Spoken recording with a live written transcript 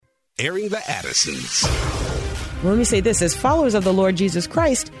Airing the Addisons. Let me say this. As followers of the Lord Jesus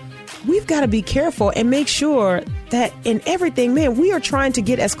Christ, we've got to be careful and make sure that in everything, man, we are trying to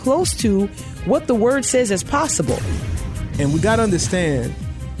get as close to what the word says as possible. And we got to understand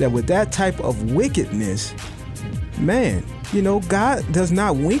that with that type of wickedness, man, God does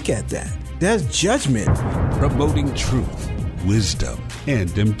not wink at that. There's judgment. Promoting truth, wisdom,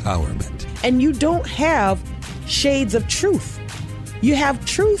 and empowerment. And you don't have shades of truth. You have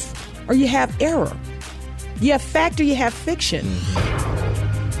truth or you have error. You have fact or you have fiction.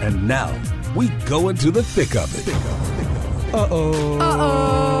 Mm-hmm. And now we go into the thick of it.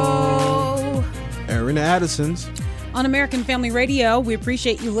 Airing the Addisons. On American Family Radio, we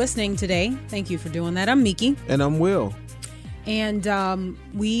appreciate you listening today. Thank you for doing that. I'm Miki. And I'm Will. And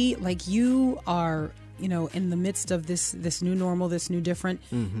we, like you, are, in the midst of this new normal, this new different.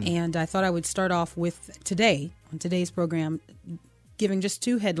 Mm-hmm. And I thought I would start off with today, on today's program, giving just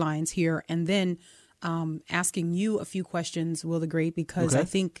two headlines here and then asking you a few questions, Will the Great, because I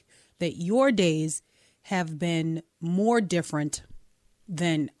think that your days have been more different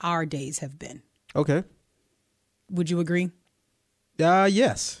than our days have been. Okay. Would you agree?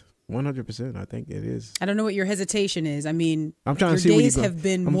 Yes. 100%. I think it is. I don't know what your hesitation is. I mean, I'm trying your to see days have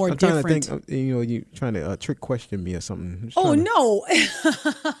been more different. I'm trying to think, you trying to trick question me or something. No.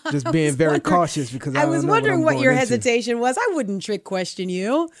 Just being very cautious because I was wondering what your into. hesitation was. I wouldn't trick question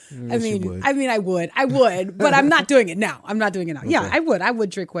you. Yes, you would. I would, but I'm not doing it now. Okay. Yeah, I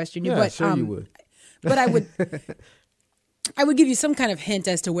would trick question you, but sure you would. But I would give you some kind of hint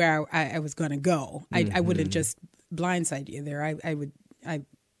as to where I was going to go. I wouldn't just blindside you there. I would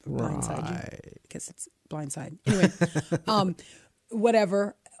blindside you because it's blindside. Anyway,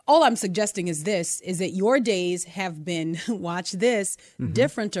 whatever. All I'm suggesting is that your days have been, watch this,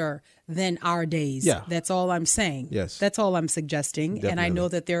 differenter than our days. Yeah. That's all I'm saying. Yes. That's all I'm suggesting. Definitely. And I know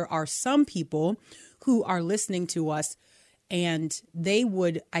that there are some people who are listening to us and they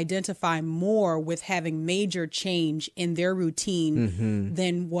would identify more with having major change in their routine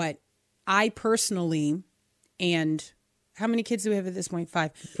than what I personally, and how many kids do we have at this point?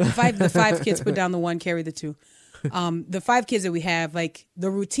 Five. The five kids, put down the one, carry the two. The 5 kids that we have, like the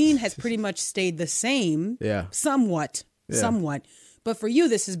routine has pretty much stayed the same. Yeah. Somewhat. But for you,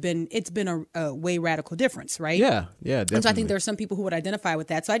 it's been a way radical difference, right? Yeah, definitely. And so I think there are some people who would identify with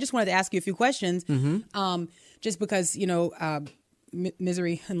that. So I just wanted to ask you a few questions, just because,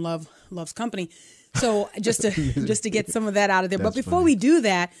 misery and love loves company. So just to get some of that out of there. But before we do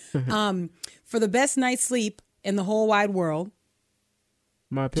that, for the best night's sleep in the whole wide world,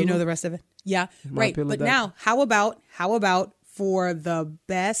 My Pillow? Do you know the rest of it? Yeah, right. But now, how about for the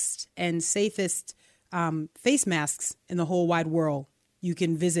best and safest face masks in the whole wide world? You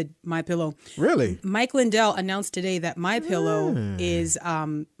can visit My Pillow. Really? Mike Lindell announced today that My Pillow is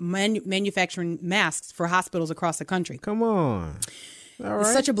manufacturing masks for hospitals across the country. Come on. All right.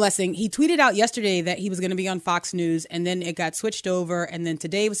 It's such a blessing. He tweeted out yesterday that he was going to be on Fox News, and then it got switched over, and then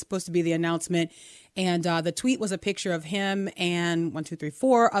today was supposed to be the announcement. And the tweet was a picture of him and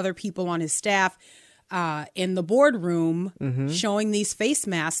 4 other people on his staff in the boardroom showing these face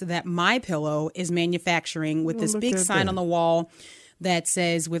masks that My Pillow is manufacturing with this big sign on the wall that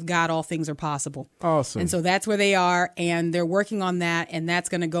says, "With God, all things are possible." Awesome. And so that's where they are, and they're working on that, and that's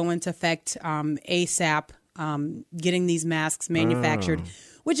going to go into effect ASAP, getting these masks manufactured,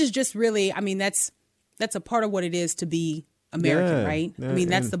 which is just really, that's a part of what it is to be American, right? Yeah, I mean,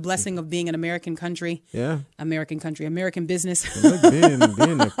 that's the blessing of being an American country. Yeah. American country, American business.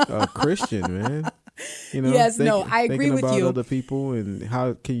 being a Christian, man. Yes, I agree with about you. Other people and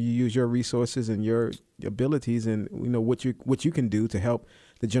how can you use your resources and your abilities and what you can do to help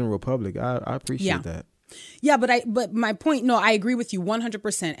the general public. I appreciate that. Yeah, but my point, I agree with you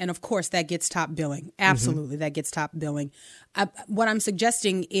 100%. And of course, that gets top billing. Absolutely, that gets top billing. What I'm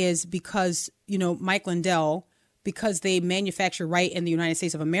suggesting is because, Mike Lindell, because they manufacture right in the United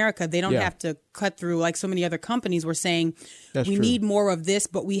States of America, they don't have to cut through like so many other companies were saying, we need more of this,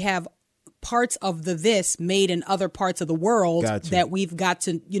 but we have parts of this made in other parts of the world that we've got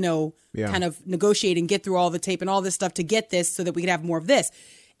to, kind of negotiate and get through all the tape and all this stuff to get this so that we can have more of this.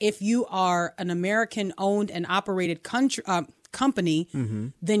 If you are an American owned and operated company,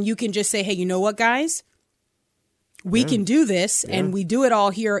 then you can just say, hey, you know what, guys? We can do this and we do it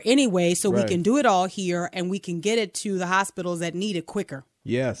all here anyway. So we can do it all here and we can get it to the hospitals that need it quicker.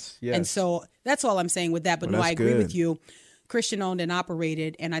 Yes. And so that's all I'm saying with that. But I agree with you. Christian owned and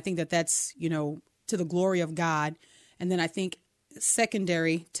operated. And I think that's, to the glory of God. And then I think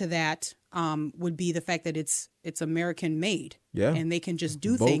secondary to that would be the fact that it's American made. Yeah. And they can just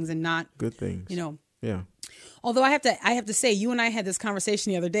do things and not good things. Yeah. Although I have to say, you and I had this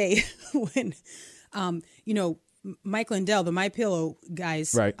conversation the other day when, Mike Lindell, the MyPillow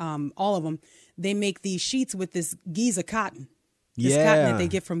guys, right. All of them, they make these sheets with this Giza cotton, cotton that they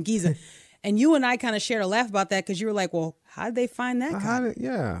get from Giza. And you and I kind of shared a laugh about that because you were like, well, how did they find that cotton? How did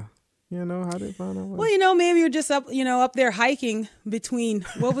they find that? Well, maybe you're just up there hiking between,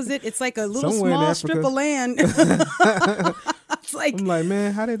 what was it? It's like a little small strip of land. It's like, I'm like,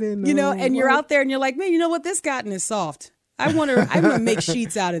 man, how did they know? And you're out there and you're like, man, you know what? This cotton is soft. I'm going to make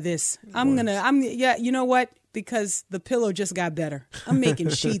sheets out of this. You know what? Because the pillow just got better. I'm making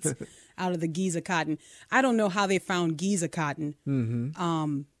sheets out of the Giza cotton. I don't know how they found Giza cotton.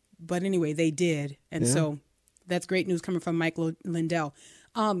 Mm-hmm. But anyway, they did. And so that's great news coming from Mike Lindell.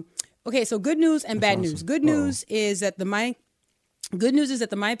 Okay, so good news and bad news. Good news is that the MyPillow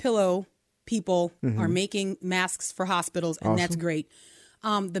people are making masks for hospitals, and that's great.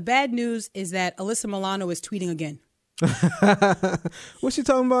 The bad news is that Alyssa Milano is tweeting again. What's she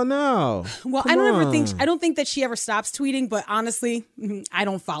talking about now? Well, I don't think that she ever stops tweeting, but honestly, I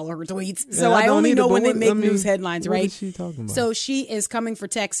don't follow her tweets. So I only know when they make news headlines, right? What is she talking about? So she is coming for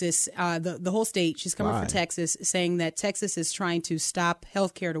Texas, the whole state. She's coming for Texas, saying that Texas is trying to stop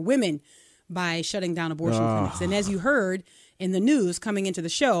health care to women by shutting down abortion clinics. And as you heard in the news coming into the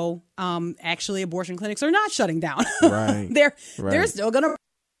show, actually abortion clinics are not shutting down. Right. They're still going to.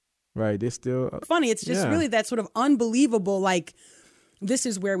 Right, they're still funny. It's just really that sort of unbelievable, like, this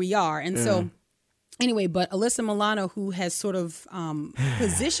is where we are. And so anyway, but Alyssa Milano, who has sort of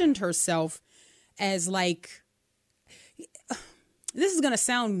positioned herself as like, this is going to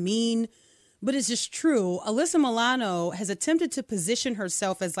sound mean, but it's just true. Alyssa Milano has attempted to position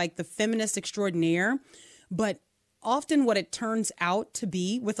herself as like the feminist extraordinaire, but often what it turns out to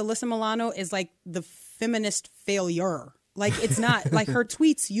be with Alyssa Milano is like the feminist failure. Like, it's not like her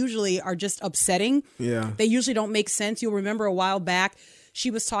tweets usually are just upsetting. Yeah. They usually don't make sense. You'll remember a while back,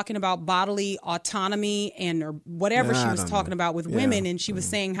 she was talking about bodily autonomy or whatever she was talking about with women. And she was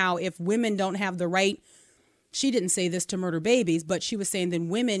saying how if women don't have the right, she didn't say this to murder babies, but she was saying then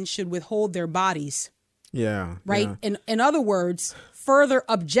women should withhold their bodies. Yeah. Right. Yeah. In other words, further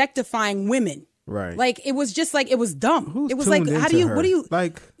objectifying women. Right. Like, it was just like, it was dumb. It was like, what do you,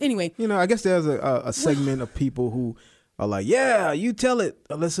 like, anyway. I guess there's a segment of people who are like, yeah, you tell it,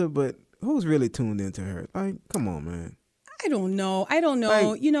 Alyssa, but who's really tuned into her? Like, come on, man. I don't know. Like, I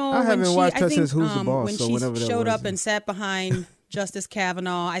haven't watched her since Who's the Boss. When so she showed up and sat behind Justice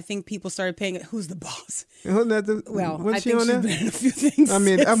Kavanaugh, I think people started paying it. Who's the boss? Well, I think she's been in a few things. I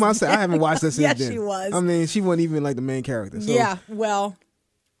mean, I must say, I haven't watched her since yeah, then. she was. I mean, she wasn't even like the main character. So. Yeah, well,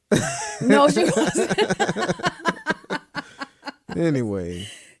 no, she wasn't. Anyway.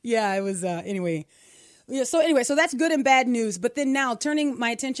 Yeah, it was, anyway. Yeah, so that's good and bad news. But then now, turning my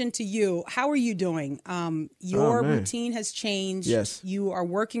attention to you, how are you doing? Your routine has changed. Yes. You are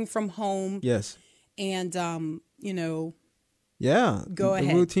working from home. Yes. And, yeah. Go ahead.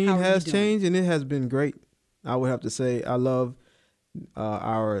 The routine has changed, and it has been great. I would have to say I love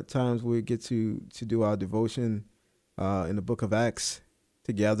our times we get to do our devotion in the Book of Acts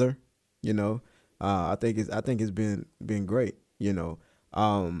together. I think it's been great.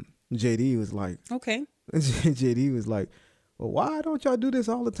 JD was like, okay. JD was like, well, why don't y'all do this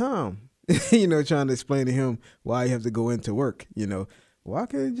all the time? Trying to explain to him why you have to go into work. Why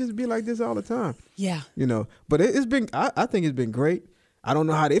can't it just be like this all the time? Yeah. But it's been, I think it's been great. I don't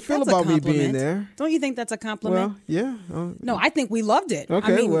know how they feel about me being there. Don't you think that's a compliment? Well, yeah. No, I think we loved it.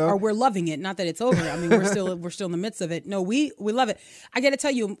 Okay, or we're loving it. Not that it's over. I mean, we're still in the midst of it. No, we love it. I got to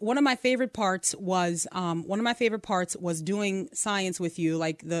tell you, one of my favorite parts was doing science with you,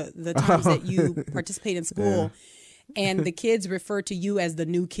 like the times that you participate in school. Yeah. And the kids refer to you as the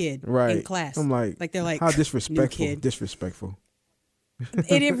new kid in class. I'm like they're like, how disrespectful. New kid. Disrespectful.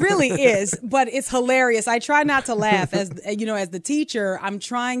 It really is, but it's hilarious. I try not to laugh as the teacher. I'm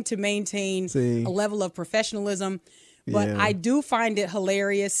trying to maintain a level of professionalism, but I do find it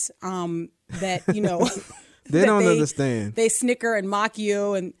hilarious that they don't understand. They snicker and mock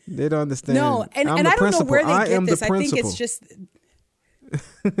you, and they don't understand. No, and I don't know where they get this. I think it's just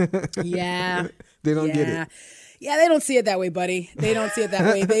yeah. They don't get it. Yeah, they don't see it that way, buddy. They don't see it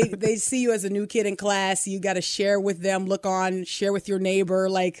that way. They see you as a new kid in class. You got to share with them, share with your neighbor,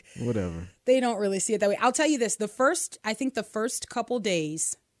 like whatever. They don't really see it that way. I'll tell you this: the first couple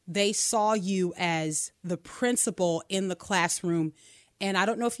days, they saw you as the principal in the classroom, and I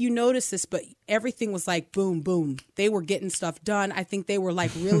don't know if you noticed this, but everything was like boom, boom. They were getting stuff done. I think they were like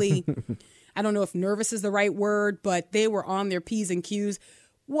really, I don't know if nervous is the right word, but they were on their P's and Q's,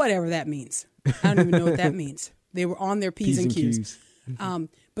 whatever that means. I don't even know what that means. They were on their P's and Q's.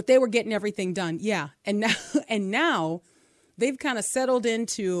 but they were getting everything done. Yeah. And now they've kind of settled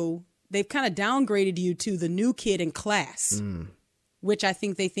into, they've kind of downgraded you to the new kid in class, which I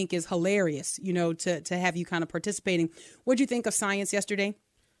think they think is hilarious, to have you kind of participating. What'd you think of science yesterday?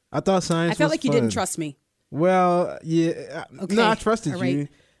 I thought science was I felt like you fun. didn't trust me. Well, yeah. Okay. No, I trusted All right. you.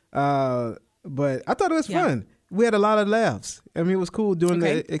 But I thought it was Yeah. fun. We had a lot of laughs. I mean, it was cool doing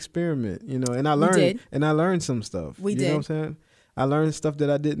Okay. the experiment, and I did. learned some stuff. We you did. know what I'm saying? I learned stuff that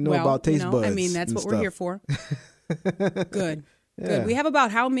I didn't know about taste buds. I mean, that's and what we're stuff. here for. Good. Yeah. Good. We have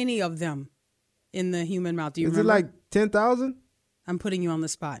about how many of them in the human mouth? Do you Is remember? it like 10,000? I'm putting you on the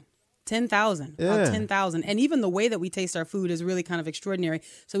spot. 10,000. Yeah. About 10,000. And even the way that we taste our food is really kind of extraordinary.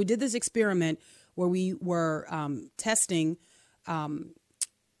 So we did this experiment where we were testing,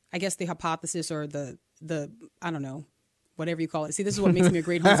 I guess, the hypothesis or the I don't know, whatever you call it. See, this is what makes me a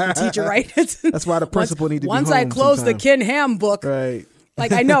great homeschool teacher, right? That's why the principal need to be Once I home close the sometime. Ken Ham book, Right.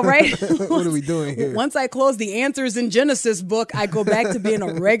 like I know, right? What are we doing here? Once I close the Answers in Genesis book, I go back to being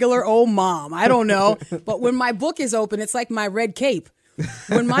a regular old mom. I don't know. But when my book is open, it's like my red cape.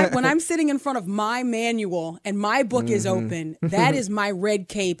 When I'm sitting in front of my manual and my book is open, that is my red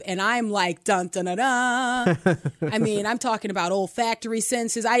cape. And I'm like, dun, dun, dun, dun. I mean, I'm talking about olfactory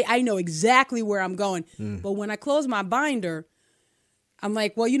senses. I know exactly where I'm going. But when I close my binder, I'm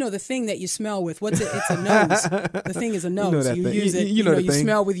like, well, the thing that you smell with, what's it? It's a nose. The thing is a nose. that You thing. use it. You know the you thing.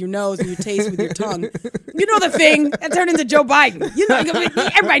 smell with your nose and you taste with your tongue. You know the thing. That turned into Joe Biden.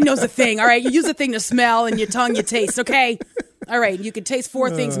 Everybody knows the thing. All right. You use the thing to smell and your tongue you taste. Okay. All right. You can taste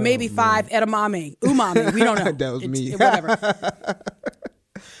 4 things, maybe 5. Edamame, umami. We don't know. That was me. Whatever.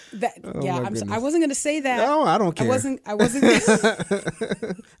 my goodness. I wasn't going to say that. No, I don't care. I wasn't.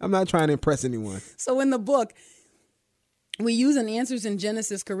 I'm not trying to impress anyone. So in the book, we use an Answers in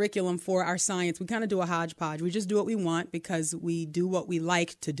Genesis curriculum for our science. We kind of do a hodgepodge. We just do what we want because we do what we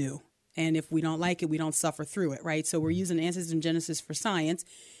like to do. And if we don't like it, we don't suffer through it, right? So we're using Answers in Genesis for science,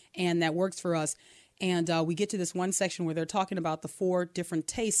 and that works for us. And we get to this one section where they're talking about the 4 different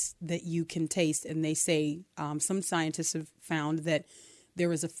tastes that you can taste. And they say some scientists have found that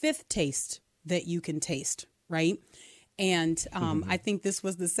there is a 5th taste that you can taste, right? And I think this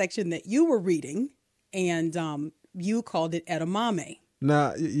was the section that you were reading, and you called it edamame.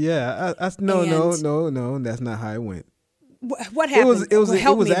 Nah, yeah. No. That's not how it went. What happened? It was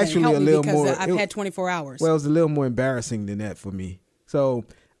Help me then. actually Help a me little because more. I've had 24 hours. Well, it was a little more embarrassing than that for me. So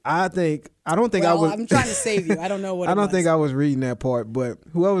I don't think I well, was. I'm trying to save you. I don't know what I it don't was. think I was reading that part, but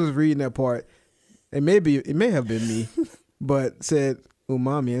whoever was reading that part, it may have been me, but said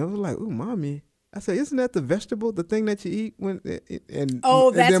umami. And I was like, umami. I said, isn't that the vegetable, the thing that you eat when? And Oh,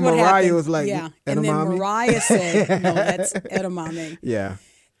 that's and then what Mariah happened. was like, yeah, and then edamame? Mariah said, "No, that's edamame." Yeah,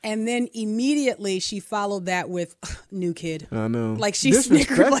 And then immediately she followed that with new kid. I know. Like she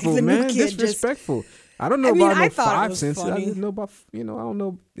snickered like the man, new kid. Disrespectful. I don't know I mean, about I no thought it 5 was cents. I funny. just know about I don't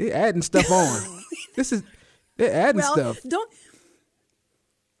know. They're adding stuff on. They're adding stuff.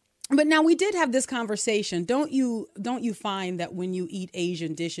 But now we did have this conversation. Don't you find that when you eat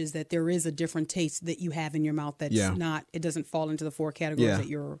Asian dishes that there is a different taste that you have in your mouth that's not, it doesn't fall into the 4 categories that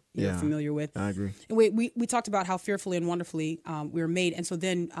you're familiar with? I agree. And we talked about how fearfully and wonderfully we were made. And so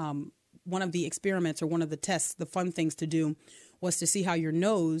then one of the experiments or one of the tests, the fun things to do was to see how your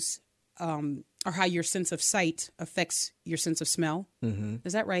nose or how your sense of sight affects your sense of smell. Mm-hmm.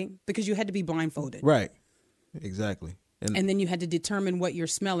 Is that right? Because you had to be blindfolded. Right. Exactly. And then you had to determine what you're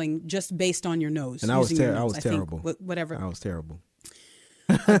smelling just based on your nose. And I was using your I was nose, terrible. think, whatever. I was terrible.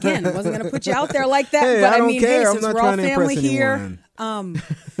 Again, wasn't going to put you out there like that. Hey, but I don't mean, care. hey, I'm since not we're all trying to family impress here,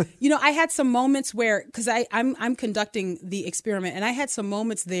 anyone. I had some moments where, because I'm conducting the experiment, and I had some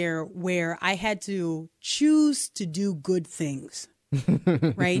moments there where I had to choose to do good things,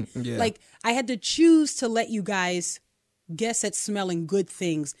 right? Yeah. Like I had to choose to let you guys guess at smelling good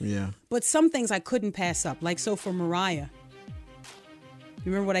things. Yeah. But some things I couldn't pass up. Like, so for Mariah, you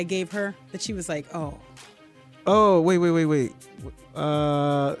remember what I gave her? That she was like, oh. Oh, wait.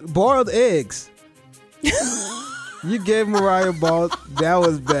 Boiled eggs. You gave Mariah boiled. That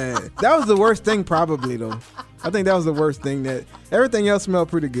was bad. That was the worst thing probably, though. I think that was the worst thing. That everything else smelled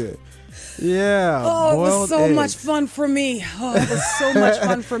pretty good. Yeah. Oh, it was boiled so eggs. much fun for me. Oh, it was so much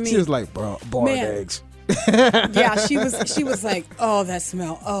fun for me. She was like, boiled Man. eggs. Yeah, she was like, oh, that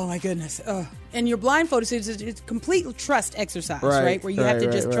smell. Oh my goodness. Oh. And you're blindfolded, so it's a complete trust exercise, right? Where you have to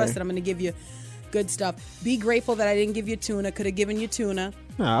just trust that I'm going to give you good stuff. Be grateful that I didn't give you tuna. Could have given you tuna.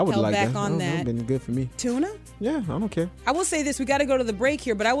 Nah, I would Held like back that. on That would that. have been good for me. Tuna? Yeah, I don't care. I will say this. We got to go to the break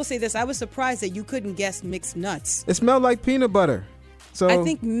here, but I will say this. I was surprised that you couldn't guess mixed nuts. It smelled like peanut butter. So I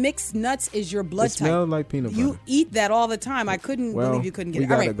think mixed nuts is your blood it type. smells like peanut butter. You eat that all the time. I couldn't Well, believe you couldn't get we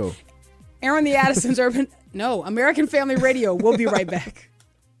it. All gotta right. go. Aaron the Addisons, American Family Radio. We'll be right back.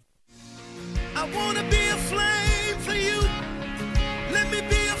 I want to be a flame for you. Let me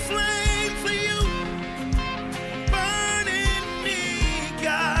be a flame for you. Burn in me,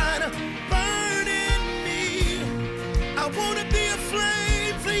 God. Burn in me. I want to be a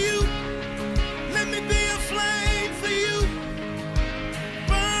flame for you. Let me be a flame for you.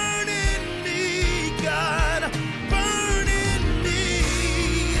 Burn in me, God. Burn in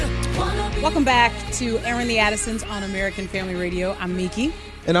me. Welcome back to Aaron the Addisons on American Family Radio. I'm Miki.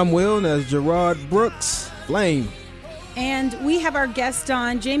 And I'm Will, and that's Gerard Brooks, Flame. And we have our guest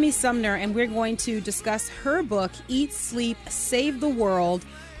on, Jamie Sumner, and we're going to discuss her book, Eat, Sleep, Save the World,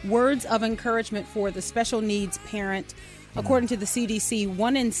 Words of Encouragement for the Special Needs Parent. According to the CDC,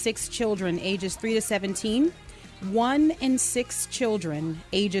 1 in 6 children ages 3 to 17, 1 in 6 children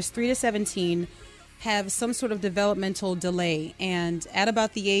ages 3 to 17 have some sort of developmental delay. And at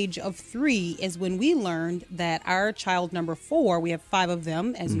about the age of 3 is when we learned that our child number 4, we have 5 of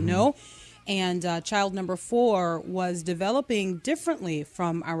them, as you know, and child number 4 was developing differently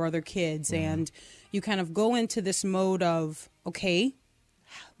from our other kids. And you kind of go into this mode of, okay,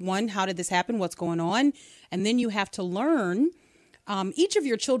 1, how did this happen? What's going on? And then you have to learn. Each of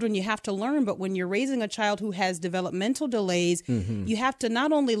your children you have to learn, but when you're raising a child who has developmental delays, you have to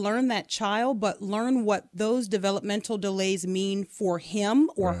not only learn that child, but learn what those developmental delays mean for him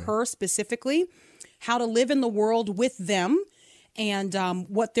or her specifically, how to live in the world with them, and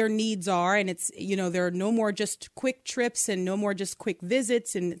what their needs are. And it's, there are no more just quick trips and no more just quick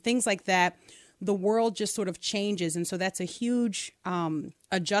visits and things like that. The world just sort of changes. And so that's a huge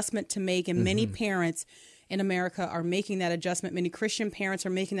adjustment to make. And many parents in America are making that adjustment. Many Christian parents are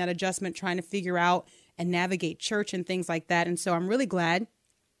making that adjustment, trying to figure out and navigate church and things like that. And so I'm really glad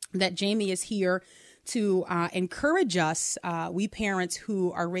that Jamie is here to encourage us, we parents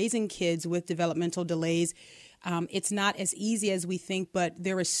who are raising kids with developmental delays. It's not as easy as we think, but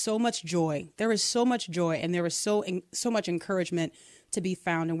there is so much joy. There is so much joy, and there is so much encouragement to be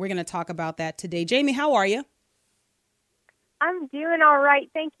found. And we're going to talk about that today. Jamie, how are you? I'm doing all right.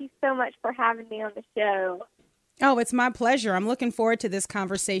 Thank you so much for having me on the show. Oh, it's my pleasure. I'm looking forward to this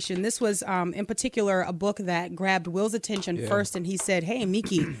conversation. This was, in particular, a book that grabbed Will's attention first, and he said, hey,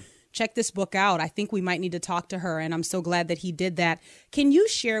 Miki, check this book out. I think we might need to talk to her, and I'm so glad that he did that. Can you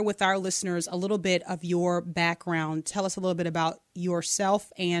share with our listeners a little bit of your background? Tell us a little bit about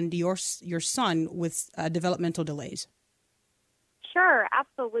yourself and your son with developmental delays. Sure,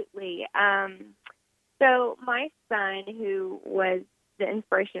 absolutely. So my son, who was the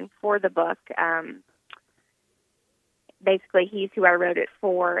inspiration for the book, basically he's who I wrote it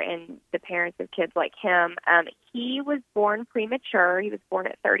for, and the parents of kids like him. He was born premature. He was born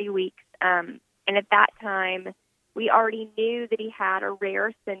at 30 weeks. And at that time, we already knew that he had a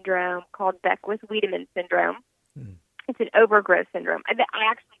rare syndrome called Beckwith-Wiedemann syndrome. It's an overgrowth syndrome. I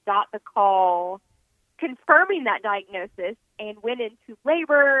actually got the call confirming that diagnosis and went into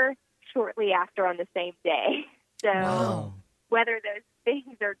labor shortly after on the same day. So whether those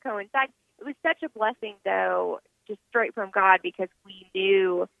things are coincide, it was such a blessing, though, just straight from God, because we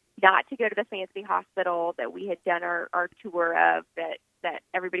knew not to go to the fancy hospital that we had done our tour of that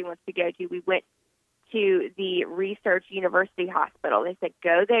everybody wants to go to. We went to the Research University Hospital. They said,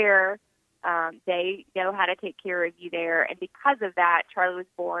 go there. They know how to take care of you there. And because of that, Charlie was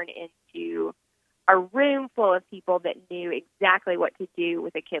born into a room full of people that knew exactly what to do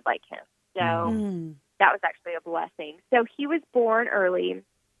with a kid like him. So that was actually a blessing. So he was born early,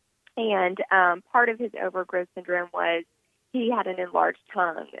 and part of his overgrowth syndrome was he had an enlarged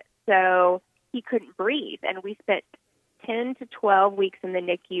tongue. So he couldn't breathe, and we spent 10 to 12 weeks in the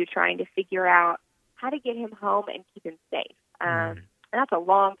NICU trying to figure out how to get him home and keep him safe. And that's a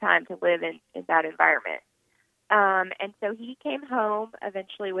long time to live in that environment. And so he came home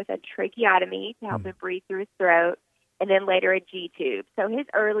eventually with a tracheotomy to help him breathe through his throat, and then later a G-tube. So his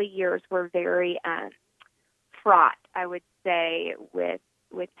early years were very fraught, I would say, with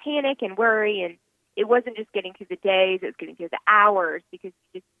panic and worry. And it wasn't just getting through the days, it was getting through the hours, because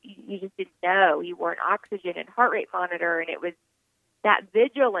you just didn't know. You wore an oxygen and heart rate monitor, and it was that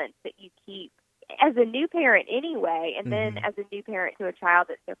vigilance that you keep as a new parent anyway, and then as a new parent to a child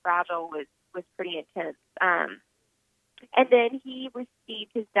that's so fragile was pretty intense. And then he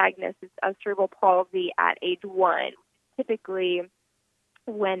received his diagnosis of cerebral palsy at age 1, typically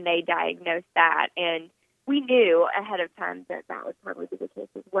when they diagnosed that. And we knew ahead of time that that would probably be the case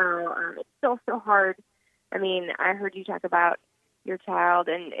as well. It's still so hard. I mean, I heard you talk about your child,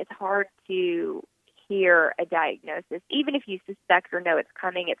 and it's hard to hear a diagnosis. Even if you suspect or know it's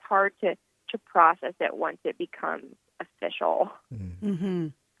coming, it's hard to process it once it becomes official. Mm-hmm.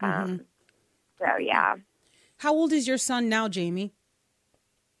 So, yeah. How old is your son now, Jamie?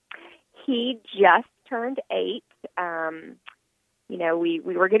 He just turned 8. You know, we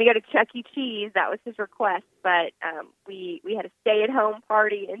were going to go to Chuck E. Cheese. That was his request, but we had a stay-at-home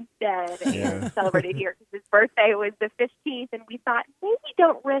party instead and celebrated here because his birthday was the 15th, and we thought maybe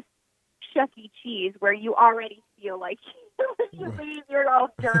don't risk Chuck E. Cheese where you already feel like you leave, you're all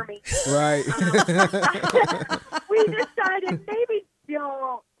germy. Right. We decided maybe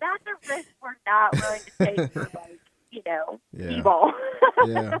don't. That's a risk we're not willing to take for, like, you know, evil.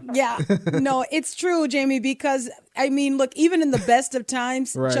 Yeah. No, it's true, Jamie, because, I mean, look, even in the best of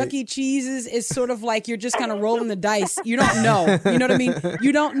times, Right. Chuck E. Cheese is sort of like you're just kind of rolling the dice. You don't know. You know what I mean?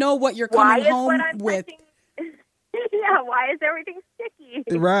 You don't know what you're coming home with. Yeah, why is everything sticky?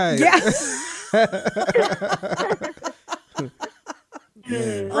 Right. Yeah.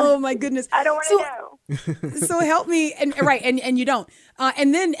 Oh my goodness! I don't want to know. So help me, and you don't,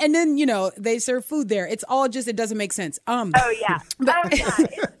 and then you know they serve food there. It's all just it doesn't make sense. Oh yeah,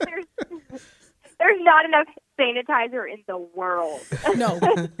 there's not enough sanitizer in the world.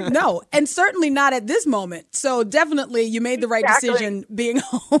 No, and certainly not at this moment. So definitely, you made the right decision being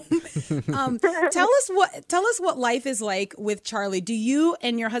home. Tell us what life is like with Charlie. Do you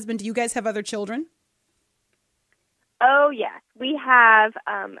and your husband? Do you guys have other children? Oh, yes. We have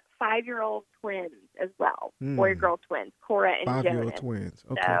 5-year-old twins as well, boy-girl twins, Cora and 5-year-old Jonas. twins.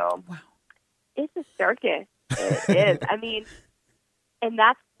 Okay. So, wow. It's a circus. It is. I mean, and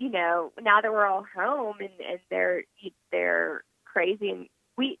that's, you know, now that we're all home and they're crazy. And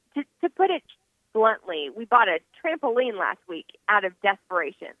we, to put it bluntly, we bought a trampoline last week out of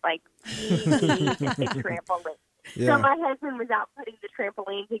desperation. Like, we need a trampoline. Yeah. So my husband was out putting the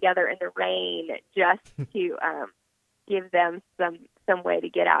trampoline together in the rain just to give them some way to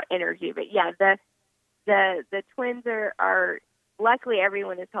get out energy. But yeah, the twins are luckily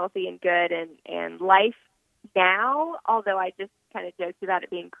everyone is healthy and good, and life now, although I just kind of joked about it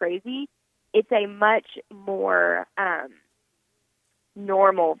being crazy, it's a much more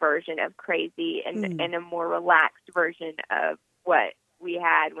normal version of crazy and a more relaxed version of what we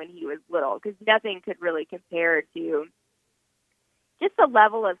had when he was little, because nothing could really compare to just the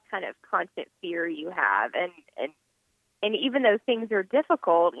level of kind of constant fear you have. And even though things are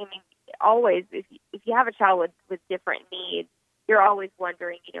difficult, I mean, always, if you have a child with different needs, you're always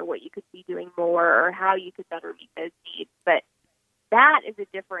wondering, you know, what you could be doing more or how you could better meet those needs. But that is a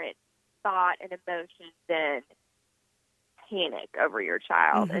different thought and emotion than panic over your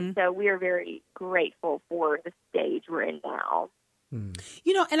child. Mm-hmm. And so we are very grateful for the stage we're in now.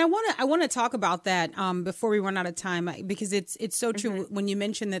 You know, and I want to talk about that before we run out of time, because it's so true when you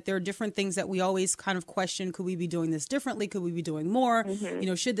mention that there are different things that we always kind of question. Could we be doing this differently? Could we be doing more? You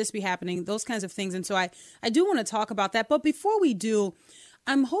know, should this be happening? Those kinds of things. And so I do want to talk about that. But before we do,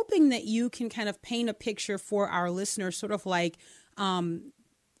 I'm hoping that you can kind of paint a picture for our listeners, sort of like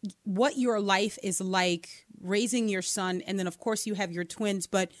what your life is like raising your son. And then, of course, you have your twins,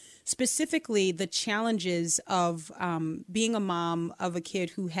 but specifically the challenges of being a mom of a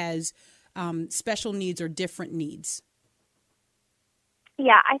kid who has special needs or different needs.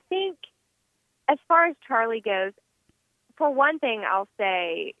 Yeah, I think as far as Charlie goes, for one thing, I'll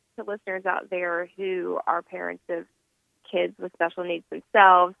say to listeners out there who are parents of kids with special needs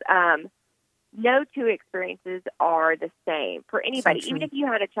themselves, no two experiences are the same for anybody. So even if you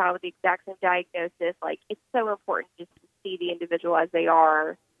had a child with the exact same diagnosis, like, it's so important just to see the individual as they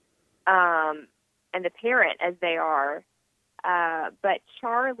are, and the parent as they are. But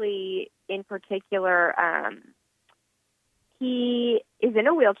Charlie in particular, he is in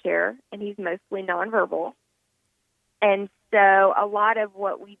a wheelchair and he's mostly nonverbal. And so a lot of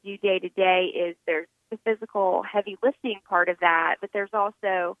what we do day to day is there's the physical heavy lifting part of that, but there's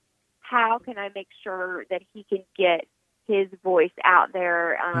also how can I make sure that he can get his voice out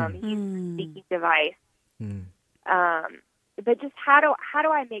there? He's a speaking device. But just how do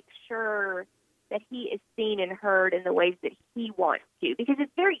I make sure that he is seen and heard in the ways that he wants to? Because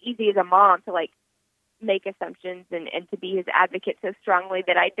it's very easy as a mom to, like, make assumptions and to be his advocate so strongly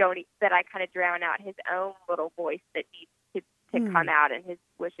that I kind of drown out his own little voice that needs to come out, and his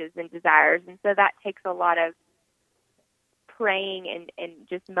wishes and desires. And so that takes a lot of praying and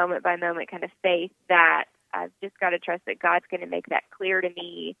just moment by moment kind of faith that I've just got to trust that God's going to make that clear to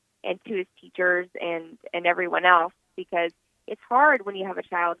me and to his teachers and everyone else, because it's hard when you have a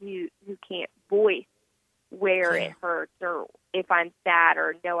child who can't voice where it hurts or if I'm sad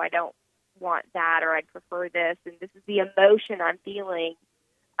or no, I don't want that or I'd prefer this and this is the emotion I'm feeling.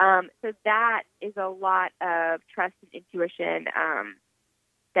 So that is a lot of trust and intuition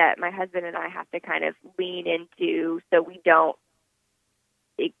that my husband and I have to kind of lean into so we don't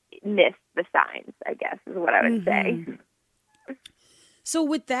miss the signs, I guess, is what I would say. So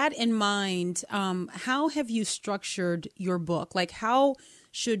with that in mind, how have you structured your book? Like, how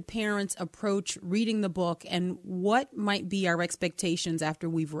should parents approach reading the book, and what might be our expectations after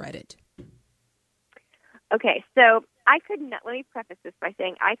we've read it? Okay, so I could not, let me preface this by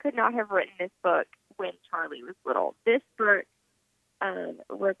saying I could not have written this book when Charlie was little. This book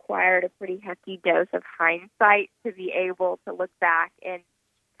required a pretty hefty dose of hindsight to be able to look back and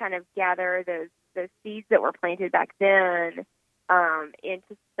kind of gather those seeds that were planted back then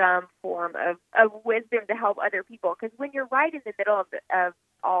into some form of wisdom to help other people. Because when you're right in the middle of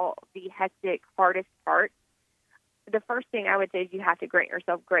all the hectic, hardest parts, the first thing I would say is you have to grant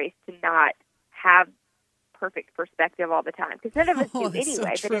yourself grace to not have perfect perspective all the time, because none of us do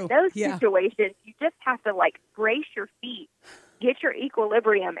anyway. So but in those situations, you just have to brace your feet, get your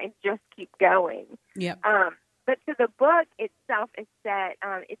equilibrium, and just keep going. Yep. But so the book itself is set.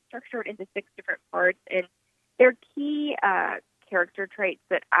 It's structured into 6 different parts, and they're key character traits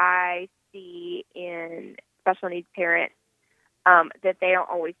that I see in special needs parents that they don't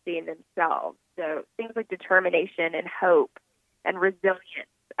always see in themselves. So things like determination and hope and resilience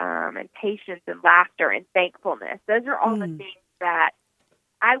and patience and laughter and thankfulness. Those are all the things that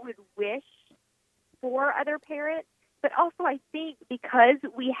I would wish for other parents. But also I think because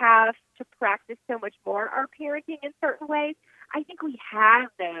we have to practice so much more our parenting in certain ways, I think we have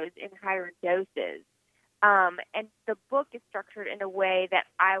those in higher doses. And the book is structured in a way that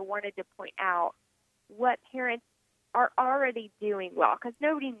I wanted to point out what parents are already doing well, because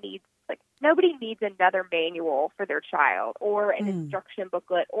nobody needs another manual for their child or an instruction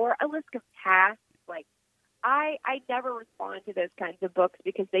booklet or a list of tasks. I never respond to those kinds of books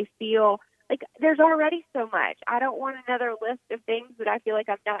because they feel like there's already so much. I don't want another list of things that I feel like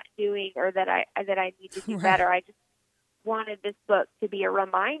I'm not doing or that I need to do better. I just wanted this book to be a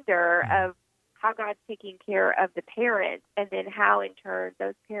reminder of how God's taking care of the parents, and then how in turn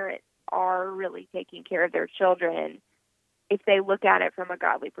those parents are really taking care of their children if they look at it from a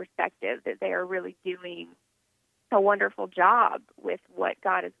godly perspective, that they are really doing a wonderful job with what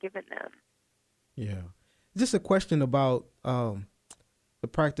God has given them. Yeah. Just a question about the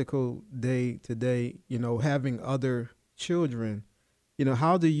practical day-to-day, having other children.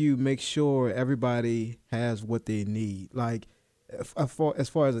 How do you make sure everybody has what they need? Like, as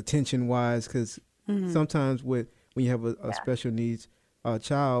far as attention-wise, because sometimes when you have a special needs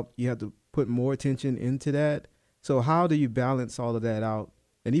child, you have to put more attention into that. So how do you balance all of that out,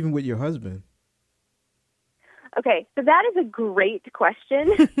 and even with your husband? Okay, so that is a great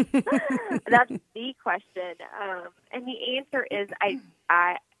question. That's the question, and the answer is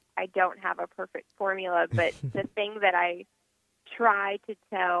I don't have a perfect formula, but the thing that I try to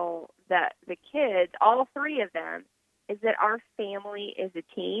tell the kids, all 3 of them, is that our family is a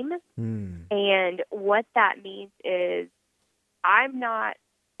team, and what that means is I'm not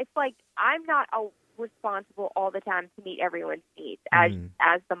responsible all the time to meet everyone's needs as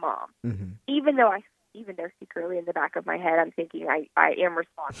the mom, even though secretly in the back of my head I'm thinking I am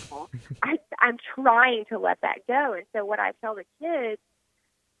responsible. I'm trying to let that go, and so what I tell the kids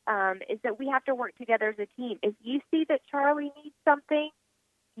is that we have to work together as a team. If you see that Charlie needs something,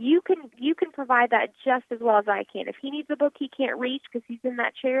 you can provide that just as well as I can. If he needs a book he can't reach because he's in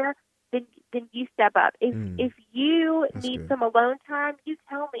that chair, then you step up. If you need some alone time, you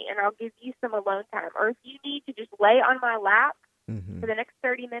tell me and I'll give you some alone time. Or if you need to just lay on my lap for the next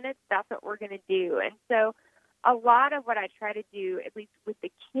 30 minutes, that's what we're going to do. And so a lot of what I try to do, at least with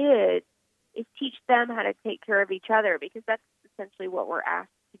the kids, is teach them how to take care of each other, because that's essentially what we're asked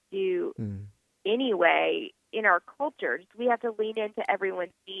to do anyway in our culture. We have to lean into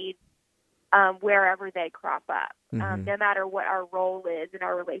everyone's needs wherever they crop up, no matter what our role is and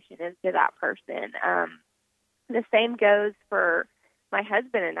our relation is to that person. The same goes for my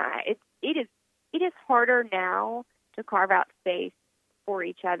husband and I. It is harder now to carve out space for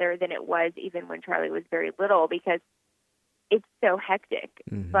each other than it was even when Charlie was very little, because it's so hectic.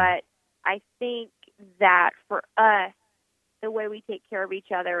 But I think that for us, the way we take care of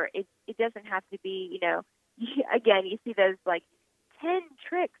each other, it doesn't have to be, again, you see those 10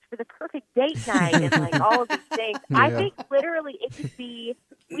 tricks for the perfect date night and all of these things. Yeah. I think literally it could be,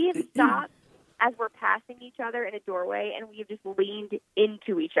 we have stopped as we're passing each other in a doorway and we have just leaned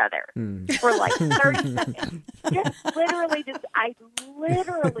into each other for 30 seconds. I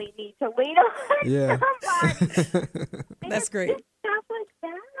literally need to lean on somebody. That's great. Stuff like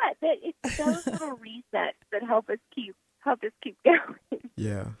that it's those little resets that help us keep going.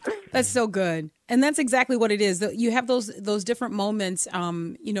 Yeah. That's so good. And that's exactly what it is. You have those different moments,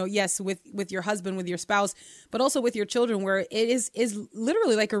 yes, with your husband, with your spouse, but also with your children, where it is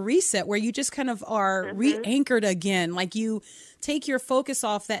literally like a reset, where you just kind of are re-anchored again. Like you take your focus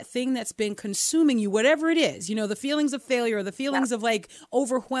off that thing that's been consuming you, whatever it is, the feelings of failure, or the feelings of like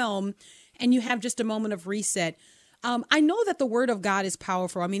overwhelm, and you have just a moment of reset. I know that the word of God is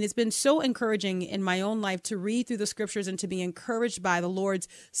powerful. I mean, it's been so encouraging in my own life to read through the scriptures and to be encouraged by the Lord's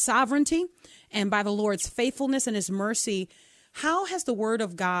sovereignty and by the Lord's faithfulness and his mercy. How has the word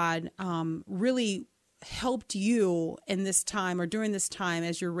of God really helped you in this time, or during this time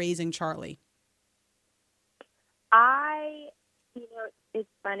as you're raising Charlie? It's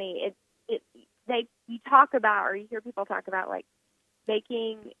funny. You talk about, or you hear people talk about, like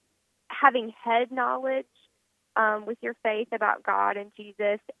having head knowledge with your faith about God and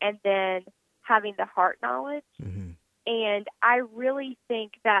Jesus, and then having the heart knowledge. Mm-hmm. And I really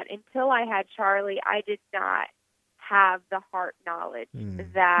think that until I had Charlie, I did not have the heart knowledge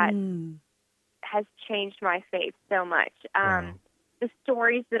that has changed my faith so much. Wow. The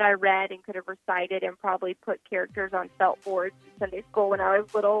stories that I read and could have recited and probably put characters on felt boards in Sunday school when I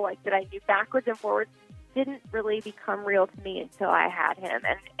was little, like that I knew backwards and forwards, didn't really become real to me until I had him.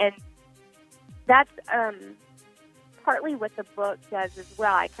 And that's partly what the book does as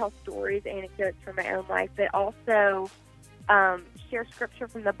well. I tell stories, anecdotes from my own life, but also share scripture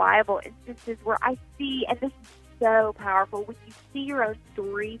from the Bible, instances where I see, and this is so powerful, when you see your own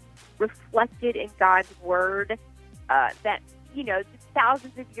story reflected in God's word, that,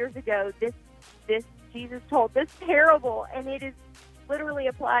 thousands of years ago, this Jesus told this parable, and it is literally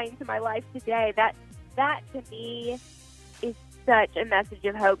applying to my life today. That to me is such a message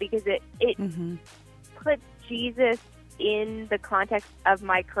of hope, because it puts Jesus in the context of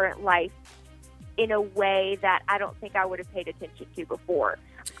my current life in a way that I don't think I would have paid attention to before.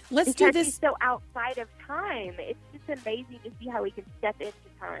 Let's because do this. He's so outside of time. It's just amazing to see how he can step into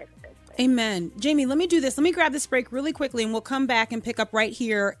time. Amen. Jamie, let me do this. Let me grab this break really quickly, and we'll come back and pick up right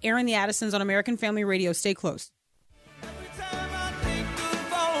here. Aaron the Addisons on American Family Radio. Stay close. Every time I think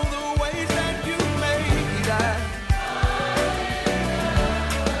of all the ways that you made,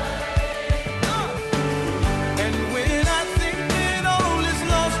 and when I think that all is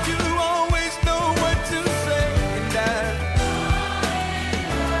lost, you always know what to say.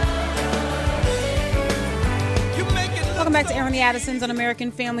 And you make it. Welcome back to Aaron the Addisons on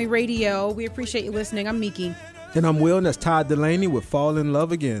American Family Radio. We appreciate you listening. I'm Miki. And I'm Will, and that's Todd Delaney with Fall in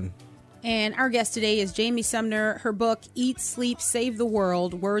Love Again. And our guest today is Jamie Sumner. Her book, Eat, Sleep, Save the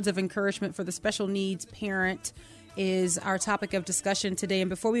World, Words of Encouragement for the Special Needs Parent, is our topic of discussion today. And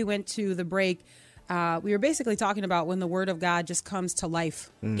before we went to the break, we were basically talking about when the Word of God just comes to life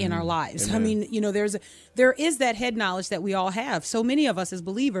in our lives. Amen. I mean, there is that head knowledge that we all have. So many of us as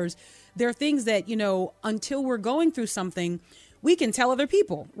believers, there are things that, until we're going through something, we can tell other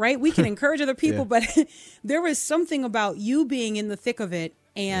people, right? We can encourage other people, but there is something about you being in the thick of it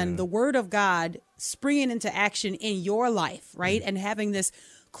and the Word of God springing into action in your life, right? And having this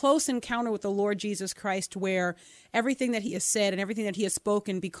close encounter with the Lord Jesus Christ, where everything that he has said and everything that he has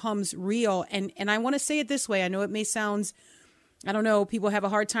spoken becomes real. And I want to say it this way. I know it may sound, I don't know, people have a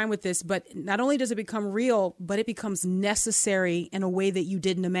hard time with this, but not only does it become real, but it becomes necessary in a way that you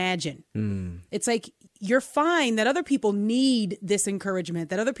didn't imagine. It's like you're fine that other people need this encouragement,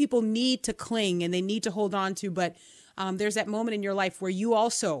 that other people need to cling and they need to hold on to, but there's that moment in your life where you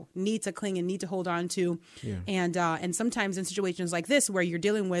also need to cling and need to hold on to. And sometimes in situations like this, where you're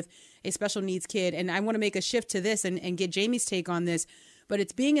dealing with a special needs kid, and I want to make a shift to this and get Jamie's take on this, but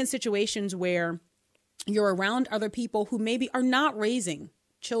it's being in situations where you're around other people who maybe are not raising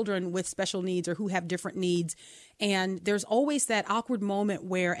children with special needs or who have different needs. And there's always that awkward moment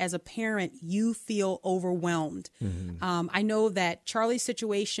where, as a parent, you feel overwhelmed. I know that Charlie's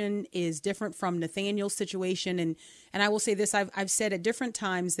situation is different from Nathaniel's situation. And I will say this, I've said at different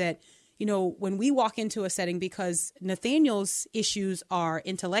times that, when we walk into a setting, because Nathaniel's issues are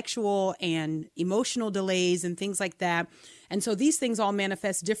intellectual and emotional delays and things like that. And so these things all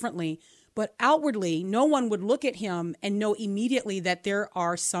manifest differently. But outwardly, no one would look at him and know immediately that there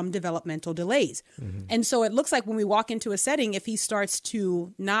are some developmental delays. And so it looks like when we walk into a setting, if he starts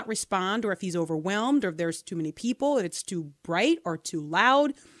to not respond, or if he's overwhelmed, or if there's too many people, and it's too bright or too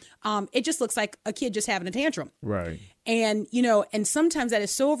loud, it just looks like a kid just having a tantrum. Right. And, and sometimes that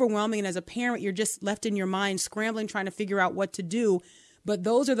is so overwhelming. And as a parent, you're just left in your mind scrambling, trying to figure out what to do. But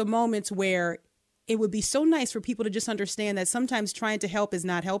those are the moments where it would be so nice for people to just understand that sometimes trying to help is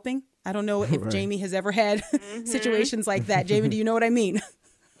not helping. I don't know if Jamie has ever had situations like that. Jamie, do you know what I mean?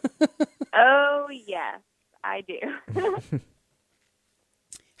 Oh, yes, I do.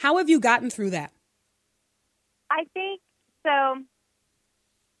 How have you gotten through that? I think so.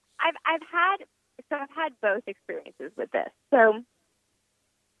 I've had both experiences with this. So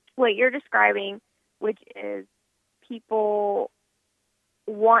what you're describing, which is people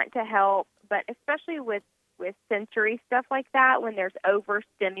want to help, but especially with sensory stuff like that, when there's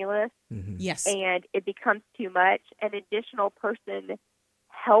overstimulus Yes. and it becomes too much, an additional person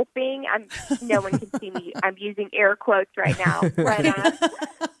helping, no one can see me, I'm using air quotes right now, but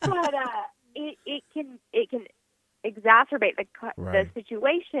it can exacerbate the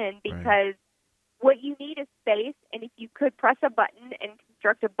situation, because what you need is space, and if you could press a button and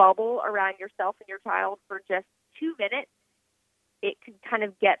construct a bubble around yourself and your child for just 2 minutes, it could kind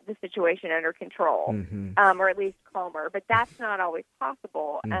of get the situation under control, or at least calmer. But that's not always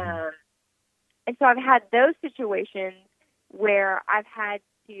possible. And so I've had those situations where I've had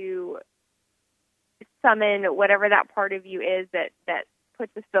to summon whatever that part of you is that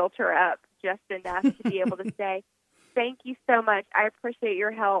puts a filter up just enough to be able to say, thank you so much. I appreciate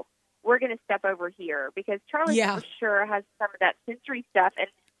your help. We're going to step over here, because Charlie for sure has some of that sensory stuff. And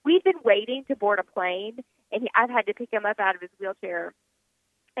we've been waiting to board a plane, and I've had to pick him up out of his wheelchair,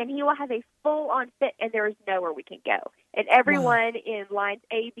 and he will have a full-on fit, and there is nowhere we can go. And everyone in lines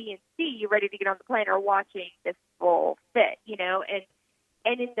A, B, and C, ready to get on the plane, are watching this full fit,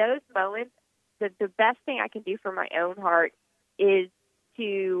 And in those moments, the best thing I can do for my own heart is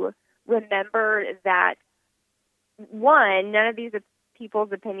to remember that, one, none of these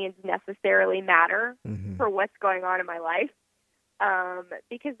people's opinions necessarily matter for what's going on in my life.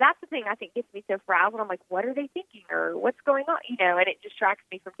 Because that's the thing I think gets me so frazzled. I'm like, what are they thinking, or what's going on? And it distracts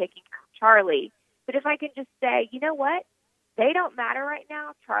me from taking care of Charlie. But if I can just say, you know what? They don't matter right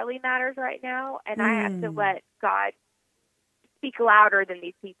now. Charlie matters right now. And I have to let God speak louder than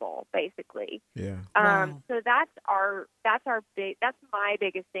these people, basically. Yeah. So that's my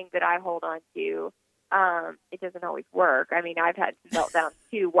biggest thing that I hold on to. It doesn't always work. I mean, I've had some meltdowns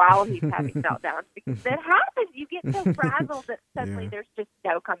too while he's having meltdowns, because that happens. You get so frazzled that suddenly there's just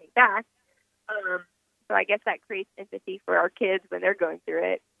no coming back. So I guess that creates empathy for our kids when they're going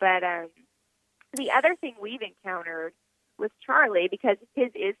through it. But the other thing we've encountered with Charlie, because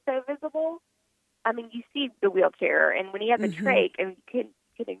his is so visible, I mean, you see the wheelchair, and when he has a trach, and you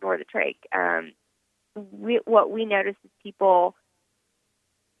can ignore the trach. What we notice is people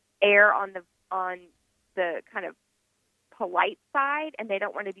err on the kind of polite side, and they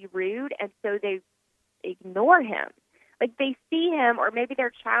don't want to be rude, and so they ignore him. Like, they see him, or maybe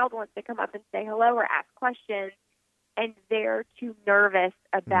their child wants to come up and say hello or ask questions, and they're too nervous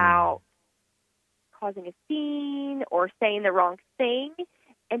about causing a scene or saying the wrong thing.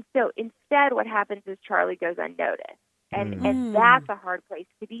 And so instead what happens is Charlie goes unnoticed. And that's a hard place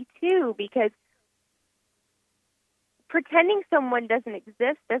to be, too, because pretending someone doesn't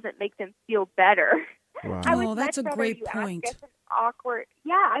exist doesn't make them feel better. Wow. That's a great point. I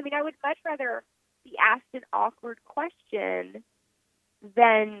would much rather be asked an awkward question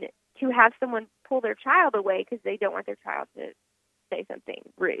than to have someone pull their child away because they don't want their child to say something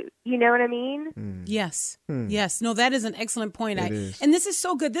rude. You know what I mean? Yes. Yes. No, that is an excellent point. And this is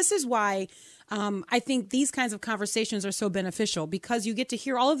so good. This is why I think these kinds of conversations are so beneficial, because you get to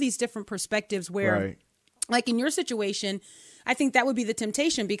hear all of these different perspectives where, like in your situation, I think that would be the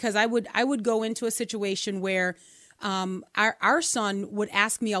temptation, because I would go into a situation where our son would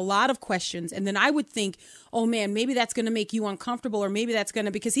ask me a lot of questions, and then I would think, oh man, maybe that's going to make you uncomfortable, or maybe that's going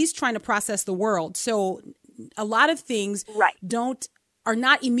to, because he's trying to process the world. So a lot of things are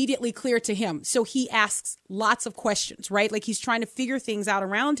not immediately clear to him. So he asks lots of questions, right? Like he's trying to figure things out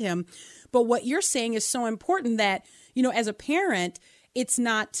around him. But what you're saying is so important that, as a parent, it's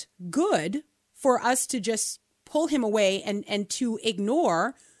not good for us to just pull him away and to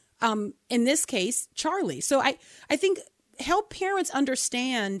ignore, in this case, Charlie. So I think help parents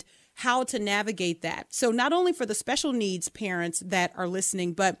understand how to navigate that. So not only for the special needs parents that are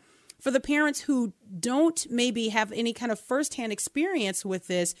listening, but for the parents who don't maybe have any kind of firsthand experience with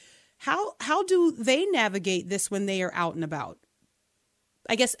this, how do they navigate this when they are out and about?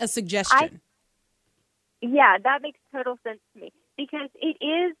 I guess a suggestion. That makes total sense to me, because it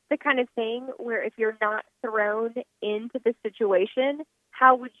is the kind of thing where if you're not thrown into the situation,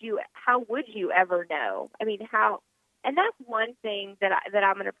 how would you ever know? I mean, how? And that's one thing that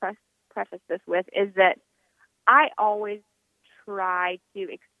I'm going to preface this with, is that I always try to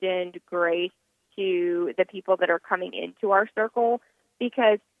extend grace to the people that are coming into our circle,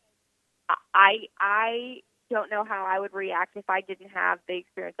 because I don't know how I would react if I didn't have the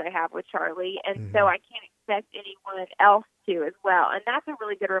experience I have with Charlie, and so I can't expect anyone else to as well. And that's a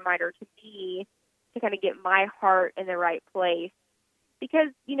really good reminder to me to kind of get my heart in the right place because,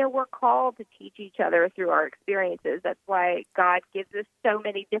 we're called to teach each other through our experiences. That's why God gives us so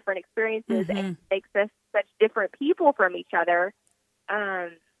many different experiences and makes us such different people from each other.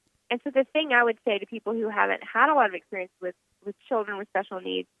 And so the thing I would say to people who haven't had a lot of experience with children with special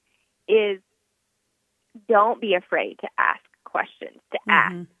needs is don't be afraid to ask questions, to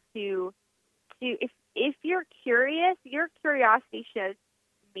ask, to if you're curious, your curiosity shows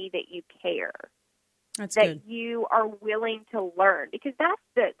me that you care. That's that good. You are willing to learn, because that's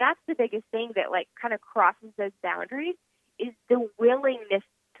the biggest thing that kind of crosses those boundaries, is the willingness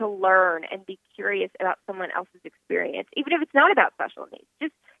to learn and be curious about someone else's experience, even if it's not about special needs.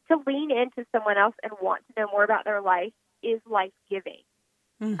 Just to lean into someone else and want to know more about their life is life-giving.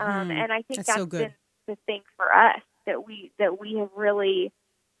 And I think that's so good. been the thing for us that we have really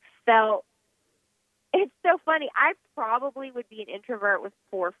felt. It's so funny. I probably would be an introvert with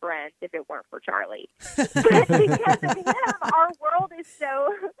 4 friends if it weren't for Charlie. But because of him, our world is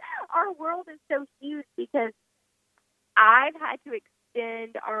so huge, because I've had to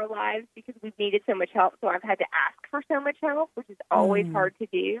extend our lives because we've needed so much help. So I've had to ask for so much help, which is always hard to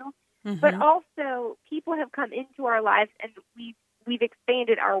do. But also, people have come into our lives, and we've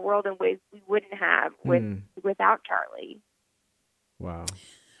expanded our world in ways we wouldn't have without Charlie. Wow.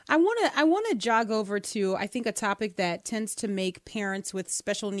 I want to jog over to, I think, a topic that tends to make parents with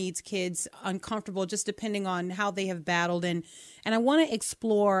special needs kids uncomfortable, just depending on how they have battled. And I want to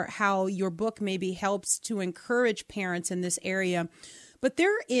explore how your book maybe helps to encourage parents in this area. But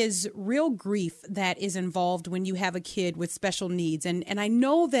there is real grief that is involved when you have a kid with special needs. And I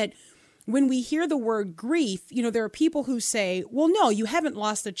know that when we hear the word grief, there are people who say, well, no, you haven't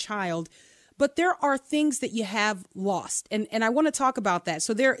lost a child. But there are things that you have lost. And I want to talk about that.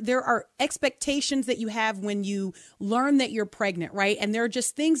 So there are expectations that you have when you learn that you're pregnant, right? And there are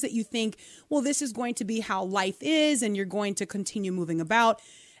just things that you think, well, this is going to be how life is, and you're going to continue moving about.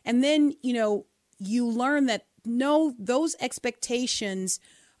 And then, you learn that, no, those expectations,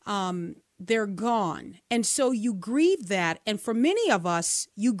 they're gone. And so you grieve that. And for many of us,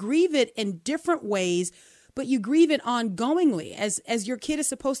 you grieve it in different ways, but you grieve it ongoingly as your kid is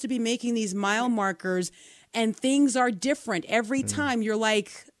supposed to be making these mile markers, and things are different every time. You're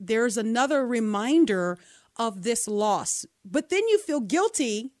like, there's another reminder of this loss. But then you feel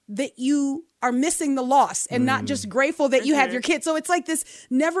guilty that you are missing the loss and not just grateful that you have your kid. So it's like this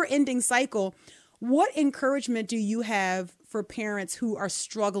never ending cycle. What encouragement do you have for parents who are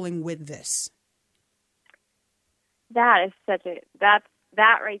struggling with this? That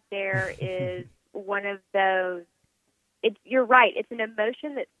right there is one of those. You're right. It's an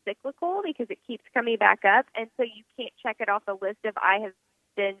emotion that's cyclical because it keeps coming back up, and so you can't check it off the list of I have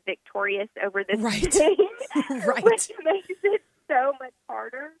been victorious over this thing, Right. which makes it so much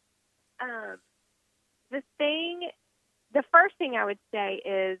harder. The first thing I would say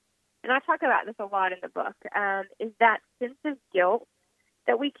is, and I talk about this a lot in the book, is that sense of guilt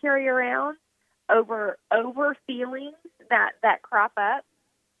that we carry around over feelings that crop up.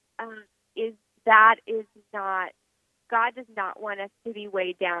 God does not want us to be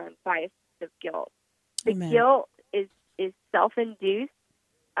weighed down by a sense of guilt. The Amen. Guilt is self-induced,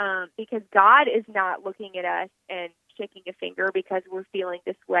 because God is not looking at us and shaking a finger because we're feeling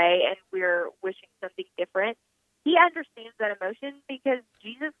this way and we're wishing something different. He understands that emotion because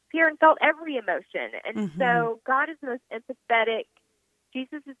Jesus here and felt every emotion. And so God is the most empathetic.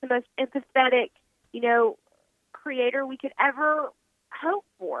 Jesus is the most empathetic, creator we could ever hope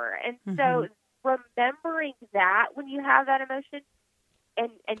for. And so remembering that when you have that emotion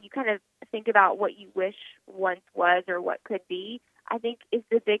and you kind of think about what you wish once was or what could be, I think is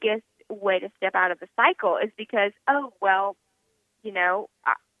the biggest way to step out of the cycle, is because,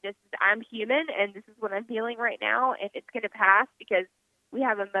 I'm human and this is what I'm feeling right now, and it's going to pass, because we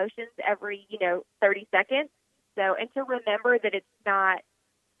have emotions every, 30 seconds. So, and to remember that it's not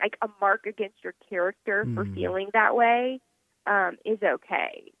like a mark against your character for feeling that way, is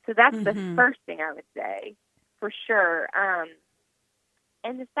okay. So that's the first thing I would say, for sure.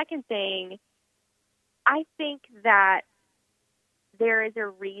 And the second thing, I think that there is a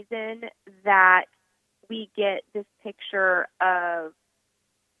reason that we get this picture of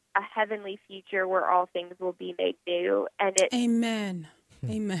a heavenly future where all things will be made new. And it's Amen.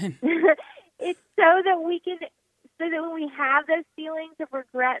 Amen. it's so that when we have those feelings of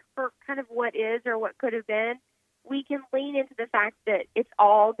regret for kind of what is or what could have been, we can lean into the fact that it's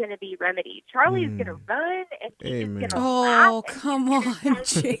all going to be remedied. Charlie is going to run, and he's going to laugh. Oh, come on,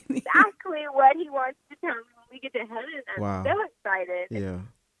 Jamie. Exactly what he wants to tell me when we get to heaven. I'm so excited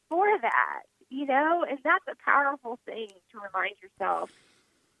for that, and that's a powerful thing to remind yourself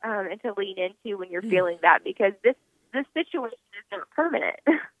and to lean into when you're feeling that, because the situation is not permanent.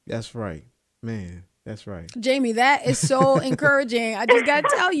 That's right, man. That's right. Jamie, that is so encouraging. I just got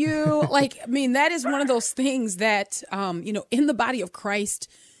to tell you, that is one of those things that, in the body of Christ,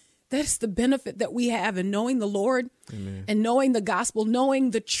 that's the benefit that we have in knowing the Lord. Amen. And knowing the gospel,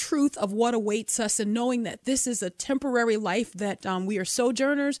 knowing the truth of what awaits us, and knowing that this is a temporary life, that we are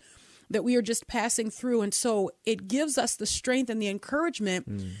sojourners, that we are just passing through. And so it gives us the strength and the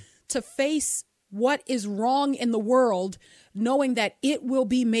encouragement to face what is wrong in the world, knowing that it will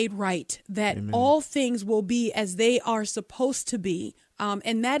be made right, that Amen. All things will be as they are supposed to be.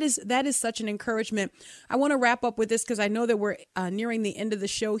 And that is such an encouragement. I want to wrap up with this because I know that we're nearing the end of the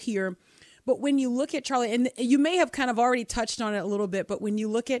show here. But when you look at Charlie, and you may have kind of already touched on it a little bit, but when you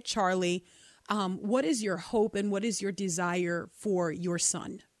look at Charlie, what is your hope and what is your desire for your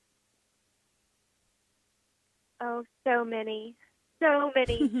son? Oh, so many.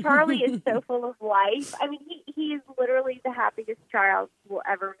 Charlie is so full of life. I mean, he is literally the happiest child we'll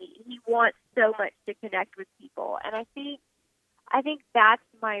ever meet. He wants so much to connect with people. And I think that's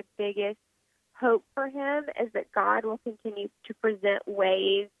my biggest hope for him, is that God will continue to present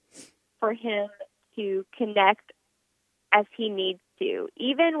ways for him to connect as he needs to,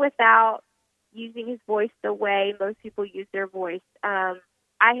 even without using his voice the way most people use their voice. I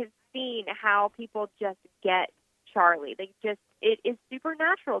have seen how people just get Charlie. It is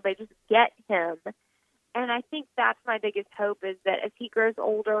supernatural. They just get him. And I think that's my biggest hope, is that as he grows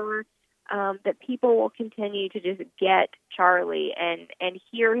older, that people will continue to just get Charlie and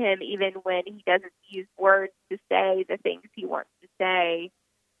hear him even when he doesn't use words to say the things he wants to say.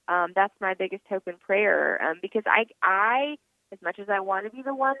 That's my biggest hope and prayer, because I, as much as I want to be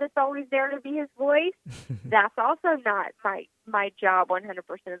the one that's always there to be his voice, that's also not my job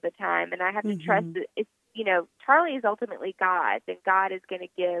 100% of the time. And I have to trust that it's, Charlie is ultimately God's, and God is going to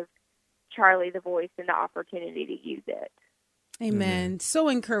give Charlie the voice and the opportunity to use it. Amen. So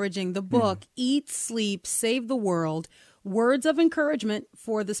encouraging. The book, Eat, Sleep, Save the World, Words of Encouragement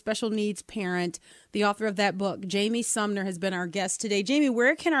for the Special Needs Parent. The author of that book, Jamie Sumner, has been our guest today. Jamie,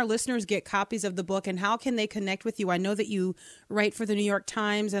 where can our listeners get copies of the book, and how can they connect with you? I know that you write for the New York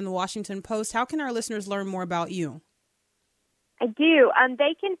Times and the Washington Post. How can our listeners learn more about you? I do.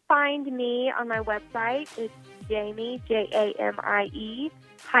 They can find me on my website. It's Jamie, JAMIE,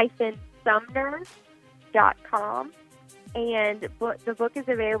 -Sumner.com. And the book is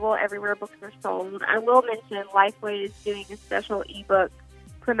available everywhere books are sold. I will mention Lifeway is doing a special ebook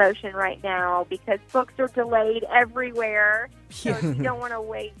promotion right now because books are delayed everywhere. So if you don't want to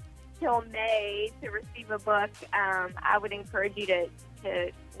wait till May to receive a book, I would encourage you to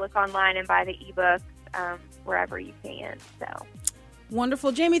look online and buy the ebook wherever you can. So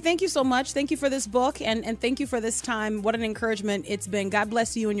wonderful. Jamie, thank you so much. Thank you for this book, and thank you for this time. What an encouragement it's been. God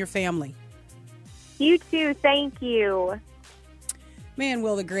bless you and your family. You too. Thank you. Man,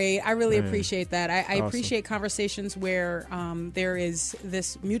 Will the Great. I really appreciate that. I awesome. Appreciate conversations where there is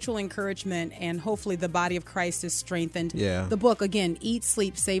this mutual encouragement, and hopefully the body of Christ is strengthened. Yeah. The book, again, Eat,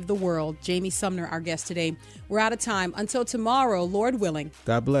 Sleep, Save the World. Jamie Sumner, our guest today. We're out of time. Until tomorrow, Lord willing.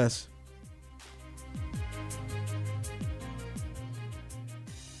 God bless.